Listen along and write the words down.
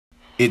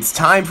It's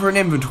time for an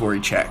inventory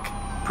check,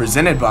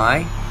 presented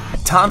by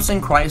Thomson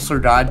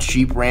Chrysler Dodge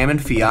Jeep Ram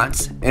and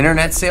Fiat's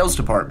Internet Sales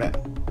Department.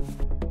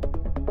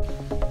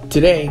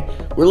 Today,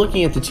 we're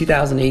looking at the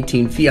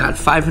 2018 Fiat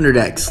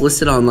 500X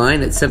listed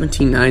online at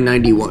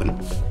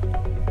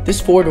 $17,991. This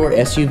four-door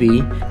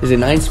SUV is a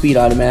 9-speed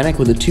automatic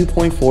with a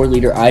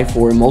 2.4-liter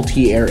i4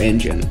 multi-air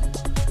engine.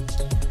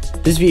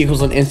 This vehicle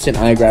is an instant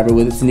eye-grabber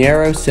with its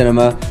Nero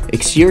cinema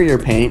exterior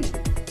paint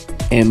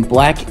and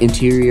black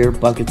interior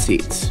bucket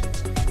seats.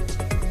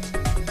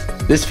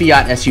 This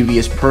Fiat SUV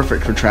is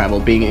perfect for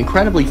travel, being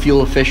incredibly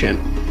fuel efficient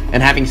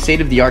and having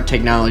state-of-the-art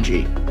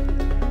technology.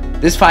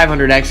 This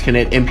 500X can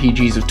hit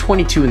MPGs of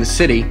 22 in the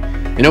city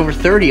and over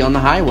 30 on the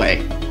highway.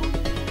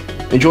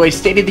 Enjoy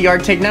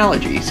state-of-the-art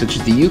technology such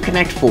as the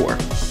Uconnect 4.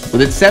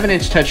 With its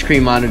 7-inch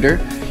touchscreen monitor,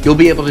 you'll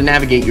be able to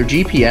navigate your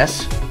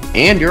GPS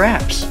and your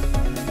apps.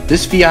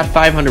 This Fiat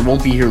 500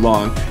 won't be here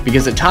long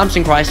because at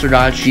Thomson Chrysler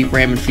Dodge Jeep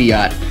Ram and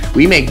Fiat,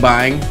 we make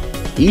buying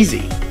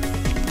easy.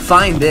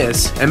 Find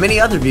this and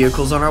many other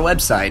vehicles on our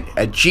website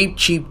at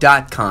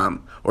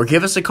jeepcheap.com or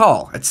give us a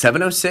call at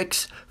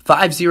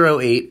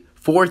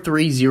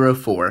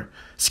 706-508-4304.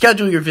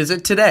 Schedule your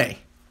visit today.